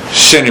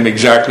sent Him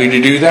exactly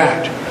to do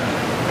that.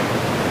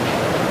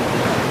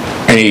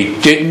 And He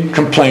didn't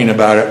complain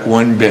about it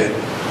one bit.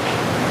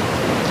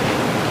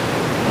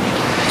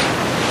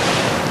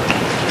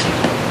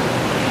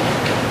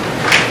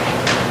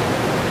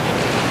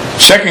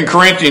 Second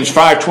Corinthians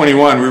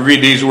 5:21, we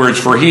read these words,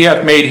 "For He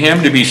hath made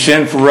Him to be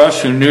sin for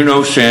us who knew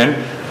no sin,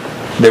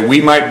 that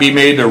we might be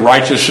made the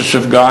righteousness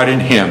of God in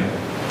Him."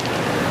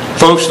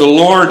 Folks, the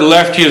Lord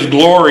left His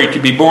glory to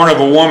be born of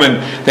a woman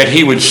that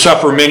He would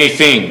suffer many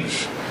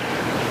things.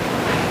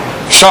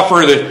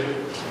 Suffer the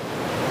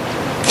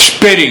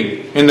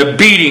spitting and the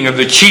beating of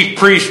the chief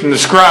priests and the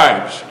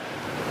scribes.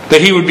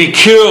 That He would be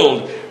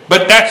killed.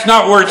 But that's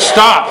not where it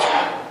stopped.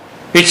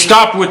 It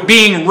stopped with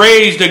being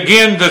raised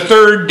again the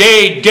third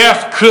day.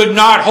 Death could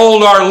not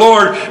hold our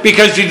Lord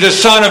because He's the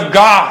Son of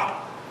God.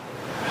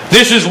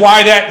 This is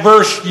why that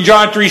verse,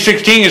 John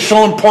 3:16, is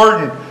so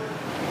important.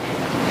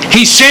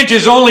 He sent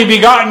His only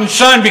begotten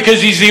Son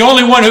because He's the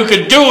only one who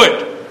could do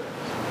it.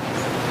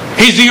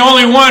 He's the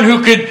only one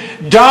who could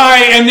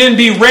die and then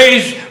be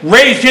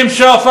raised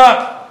Himself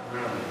up.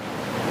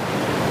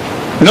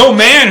 No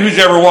man who's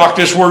ever walked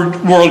this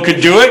world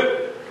could do it.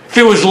 If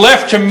it was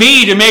left to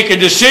me to make a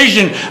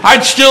decision,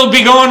 I'd still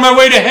be going my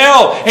way to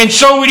hell. And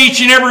so would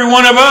each and every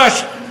one of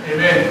us.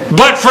 Amen.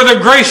 But for the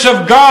grace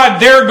of God,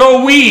 there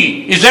go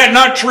we. Is that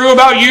not true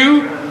about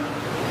you?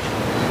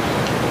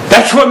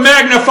 That's what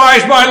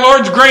magnifies my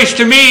Lord's grace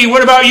to me.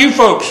 What about you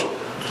folks?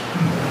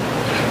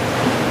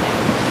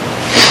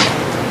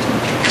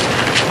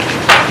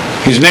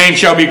 His name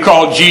shall be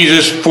called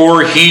Jesus,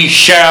 for He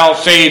shall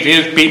save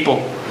His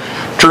people.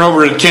 Turn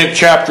over to the 10th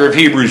chapter of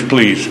Hebrews,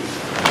 please.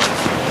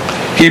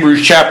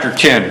 Hebrews chapter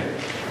 10.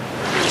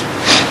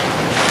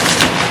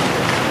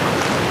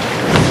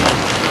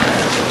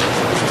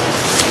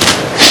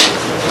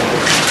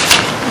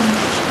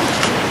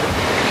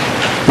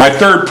 My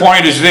third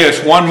point is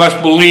this. One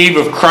must believe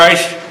of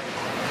Christ.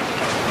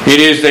 It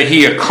is that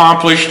He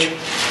accomplished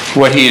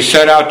what He has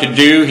set out to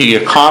do. He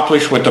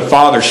accomplished what the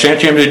Father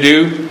sent Him to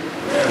do.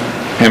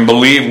 And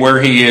believe where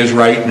He is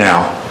right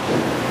now.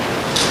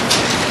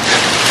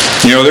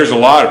 You know, there's a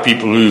lot of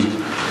people who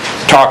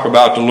talk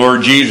about the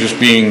Lord Jesus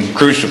being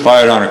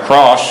crucified on a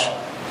cross.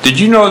 Did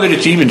you know that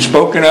it's even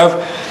spoken of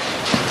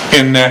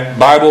in that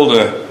Bible,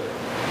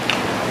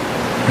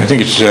 I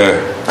think it's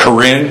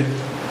Koran,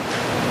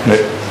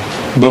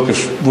 that book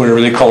of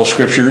whatever they call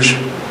scriptures.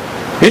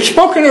 It's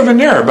spoken of in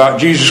there about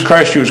Jesus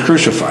Christ who was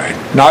crucified.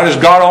 Not as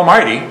God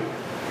Almighty,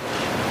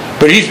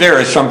 but He's there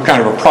as some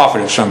kind of a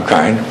prophet of some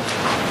kind.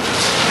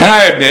 And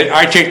I admit,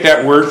 I take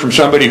that word from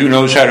somebody who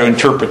knows how to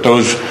interpret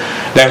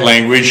that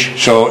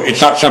language, so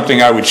it's not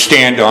something I would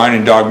stand on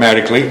and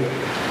dogmatically.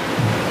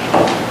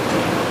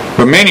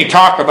 But many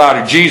talk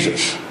about a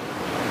Jesus.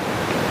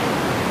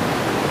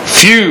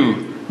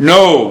 Few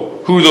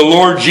know who the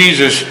Lord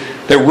Jesus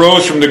that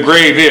rose from the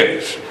grave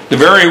is. The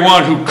very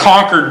one who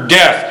conquered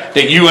death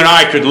that you and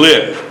I could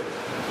live.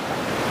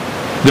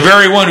 The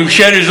very one who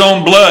shed His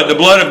own blood, the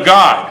blood of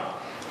God,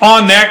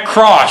 on that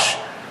cross.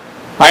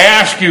 I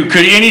ask you,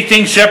 could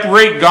anything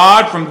separate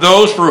God from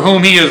those for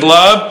whom He is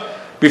loved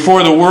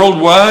before the world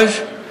was?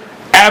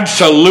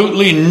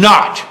 Absolutely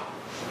not.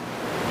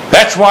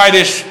 That's why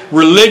this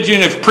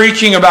religion of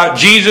preaching about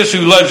Jesus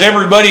who loves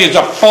everybody is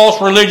a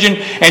false religion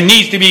and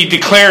needs to be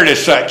declared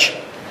as such.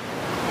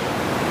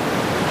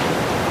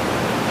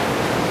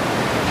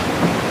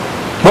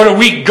 What a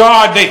weak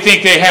God they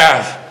think they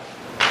have.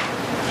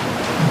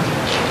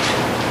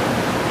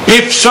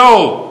 If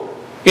so,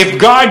 if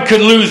God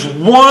could lose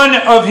one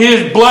of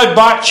His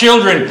blood-bought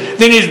children,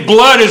 then His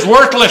blood is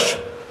worthless.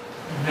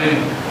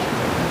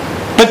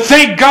 But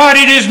thank God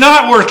it is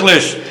not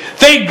worthless.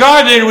 Thank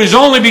God that it was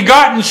only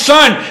begotten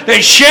Son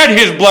that shed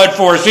His blood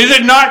for us. Is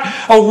it not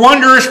a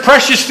wondrous,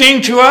 precious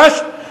thing to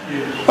us?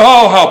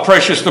 Oh, how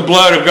precious the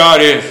blood of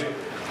God is.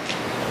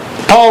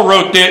 Paul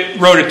wrote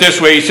it this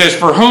way. He says,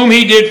 "For whom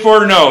He did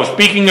foreknow,"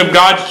 speaking of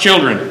God's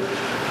children,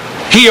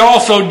 He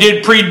also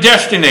did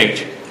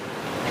predestinate.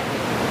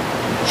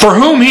 For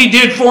whom He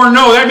did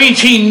foreknow. That means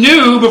He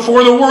knew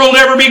before the world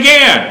ever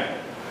began.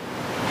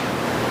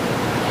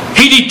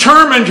 He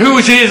determined who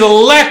His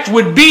elect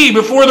would be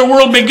before the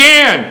world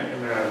began.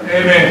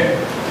 Amen.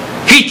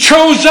 He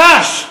chose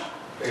us.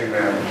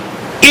 Amen.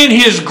 In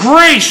His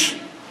grace.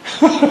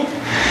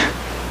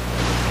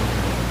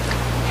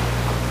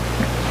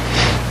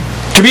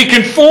 To be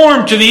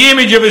conformed to the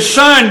image of His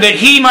Son, that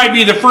He might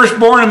be the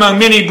firstborn among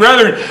many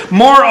brethren.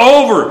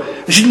 Moreover,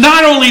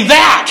 not only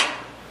that,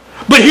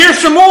 but here's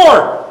some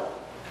more.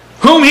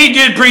 Whom He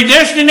did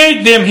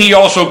predestinate, them He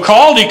also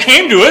called. He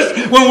came to us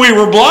when we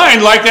were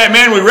blind, like that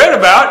man we read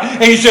about,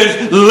 and He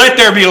says, let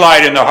there be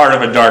light in the heart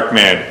of a dark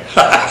man.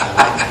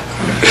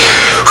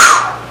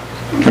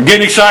 I'm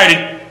getting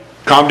excited.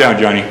 Calm down,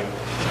 Johnny.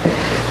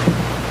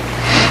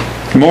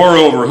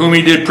 Moreover, whom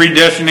He did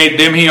predestinate,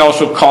 them He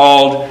also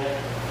called,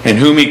 and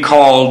whom He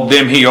called,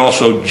 them He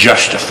also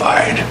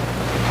justified.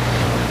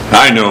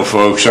 I know,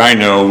 folks, I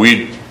know.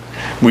 We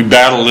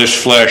battle this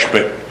flesh,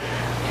 but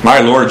my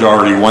Lord's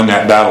already won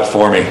that battle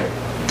for me.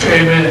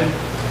 Amen.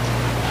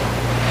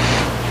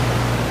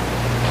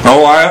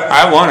 Oh,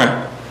 I want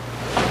to.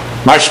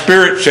 My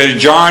spirit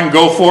says, John,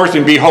 go forth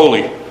and be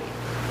holy,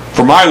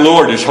 for my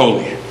Lord is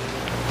holy.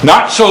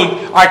 Not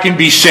so I can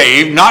be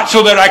saved, not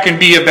so that I can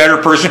be a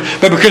better person,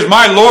 but because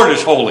my Lord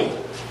is holy.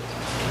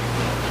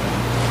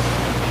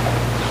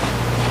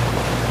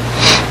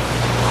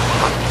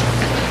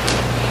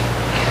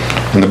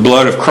 And the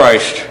blood of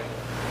Christ,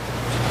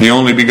 the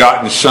only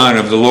begotten Son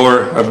of the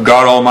Lord, of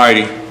God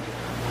Almighty,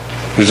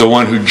 is the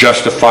one who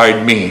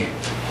justified me,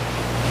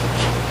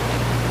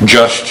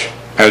 just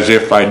as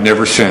if I'd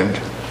never sinned.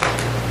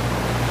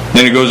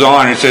 Then it goes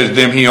on, it says,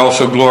 them He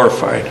also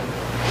glorified.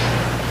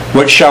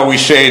 What shall we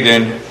say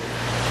then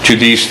to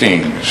these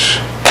things?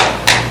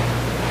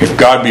 If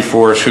God be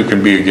for us, who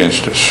can be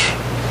against us?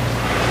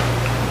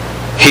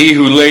 He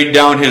who laid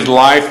down His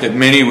life that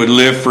many would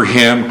live for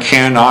Him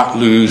cannot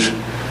lose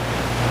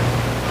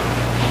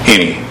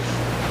any.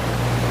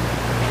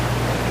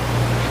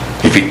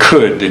 If He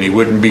could, then He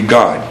wouldn't be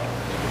God.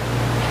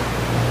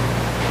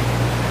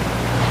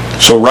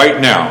 So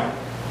right now,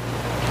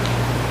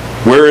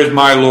 where is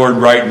my Lord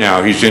right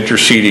now? He's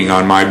interceding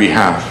on my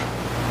behalf.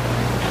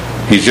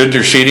 He's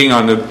interceding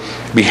on the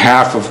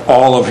behalf of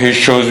all of His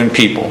chosen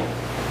people.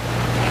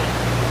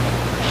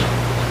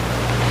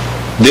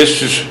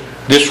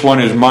 This one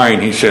is mine,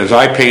 He says.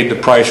 I paid the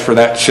price for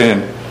that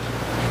sin.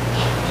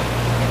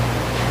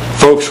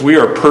 Folks, we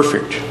are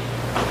perfect.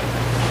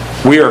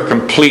 We are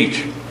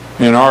complete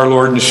in our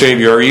Lord and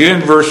Savior. Are you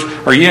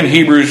in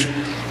Hebrews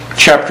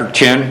chapter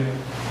 10?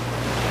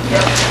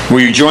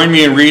 Will you join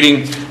me in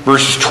reading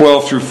verses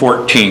 12 through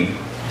 14?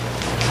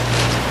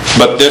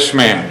 But this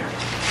man.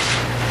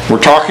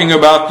 We're talking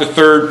about the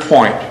third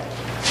point.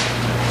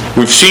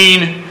 We've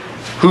seen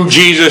who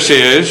Jesus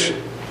is.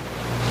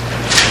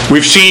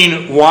 We've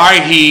seen why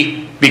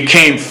He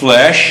became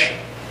flesh.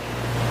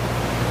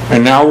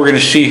 And now we're going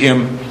to see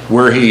Him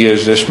where He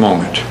is this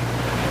moment.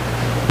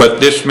 But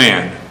this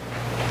man,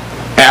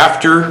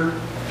 after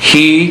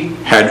He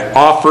had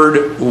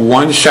offered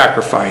one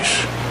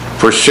sacrifice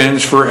for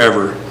sins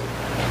forever,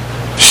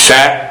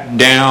 sat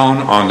down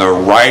on the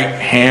right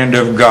hand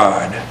of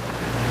God,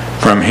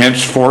 from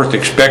henceforth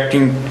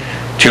expecting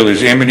till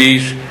His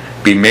enemies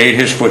be made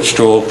His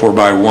footstool, for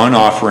by one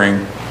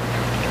offering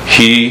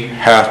He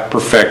hath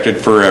perfected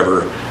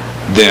forever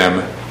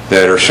them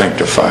that are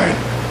sanctified.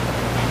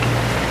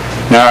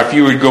 Now, if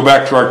you would go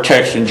back to our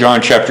text in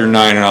John chapter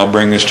 9, and I'll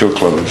bring this to a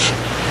close.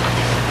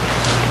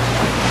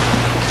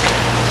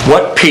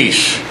 What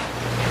peace.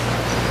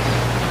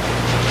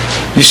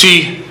 You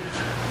see,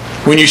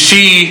 when you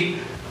see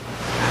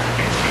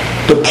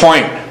the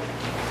point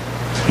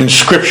in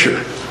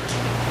Scripture,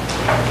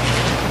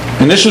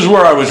 and this is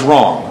where I was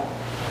wrong,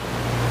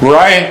 where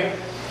I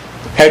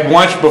had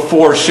once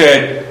before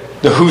said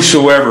the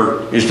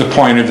whosoever is the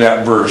point of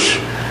that verse,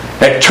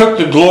 that took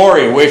the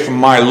glory away from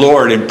my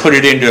Lord and put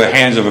it into the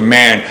hands of a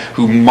man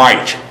who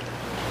might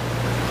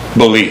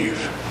believe.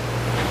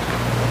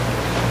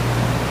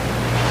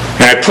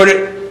 And I put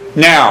it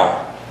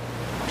now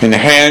in the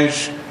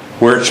hands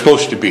where it's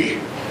supposed to be,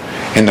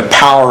 in the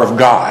power of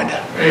God.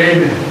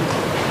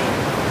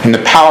 Amen. In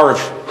the power of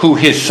who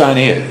His Son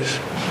is.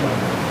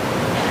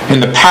 In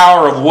the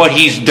power of what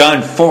He's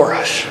done for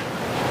us.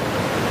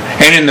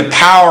 And in the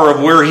power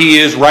of where He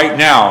is right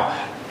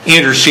now,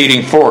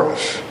 interceding for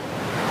us.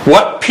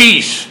 What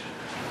peace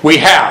we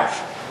have,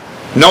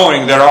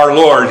 knowing that our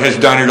Lord has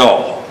done it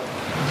all.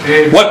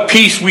 Amen. What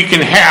peace we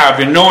can have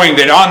in knowing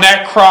that on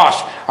that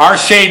cross, our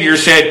Savior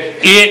said,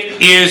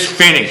 it is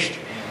finished.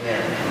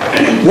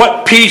 Amen.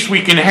 What peace we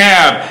can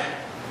have.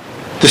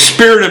 The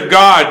Spirit of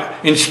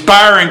God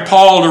inspiring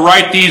Paul to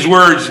write these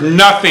words,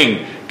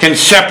 nothing can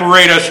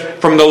separate us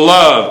from the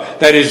love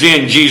that is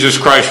in Jesus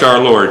Christ our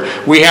Lord.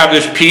 We have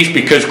this peace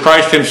because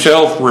Christ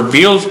Himself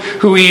reveals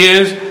who He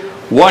is,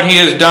 what He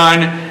has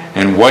done,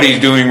 and what He's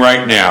doing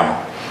right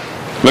now.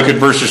 Look at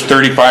verses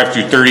 35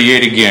 through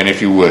 38 again,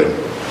 if you would.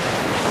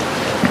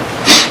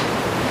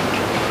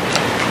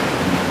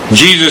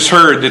 Jesus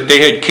heard that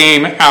they had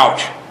came out,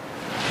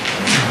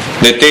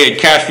 that they had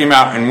cast Him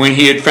out, and when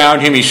He had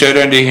found Him, He said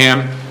unto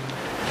him,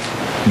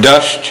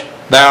 Dost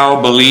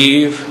thou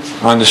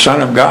believe on the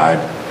Son of God?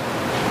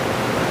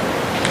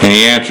 And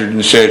he answered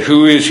and said,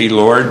 Who is he,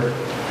 Lord,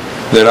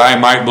 that I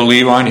might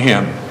believe on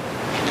him?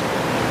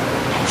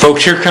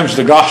 Folks, here comes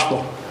the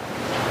gospel.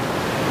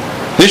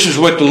 This is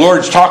what the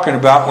Lord's talking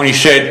about when he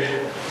said,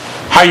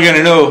 How are you going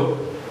to know?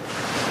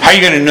 How are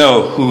you going to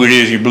know who it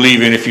is you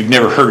believe in if you've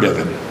never heard of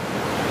him?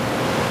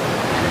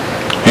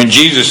 And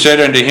Jesus said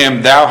unto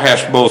him, Thou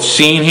hast both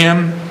seen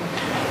him,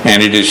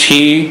 and it is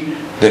he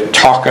that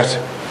talketh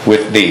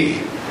with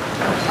thee.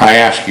 I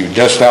ask you,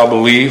 dost thou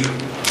believe?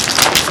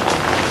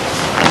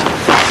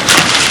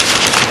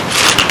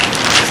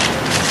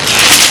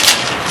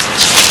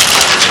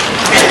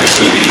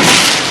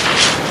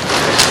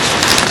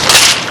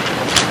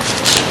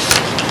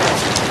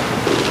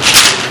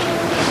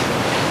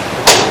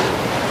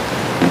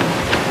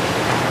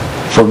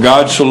 For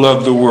God so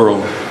loved the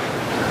world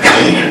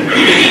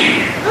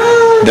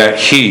that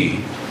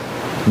he,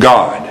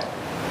 God,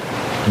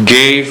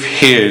 gave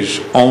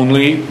his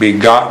only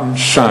begotten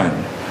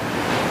Son,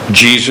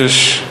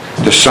 Jesus,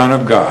 the Son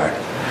of God,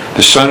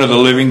 the Son of the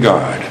living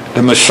God,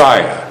 the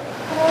Messiah,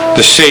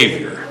 the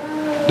Savior,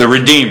 the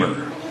Redeemer,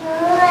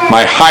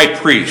 my high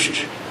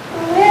priest,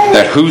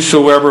 that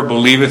whosoever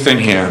believeth in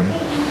him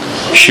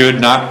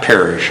should not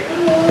perish,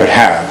 but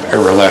have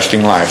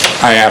everlasting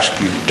life. I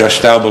ask you,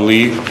 dost thou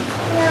believe?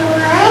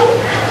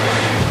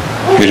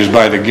 It is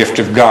by the gift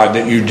of God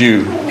that you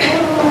do.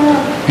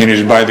 It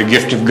is by the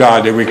gift of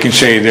God that we can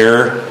say,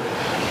 there,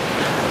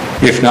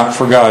 if not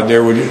for God,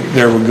 there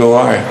would go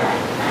I.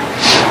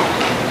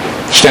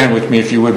 Stand with me if you would.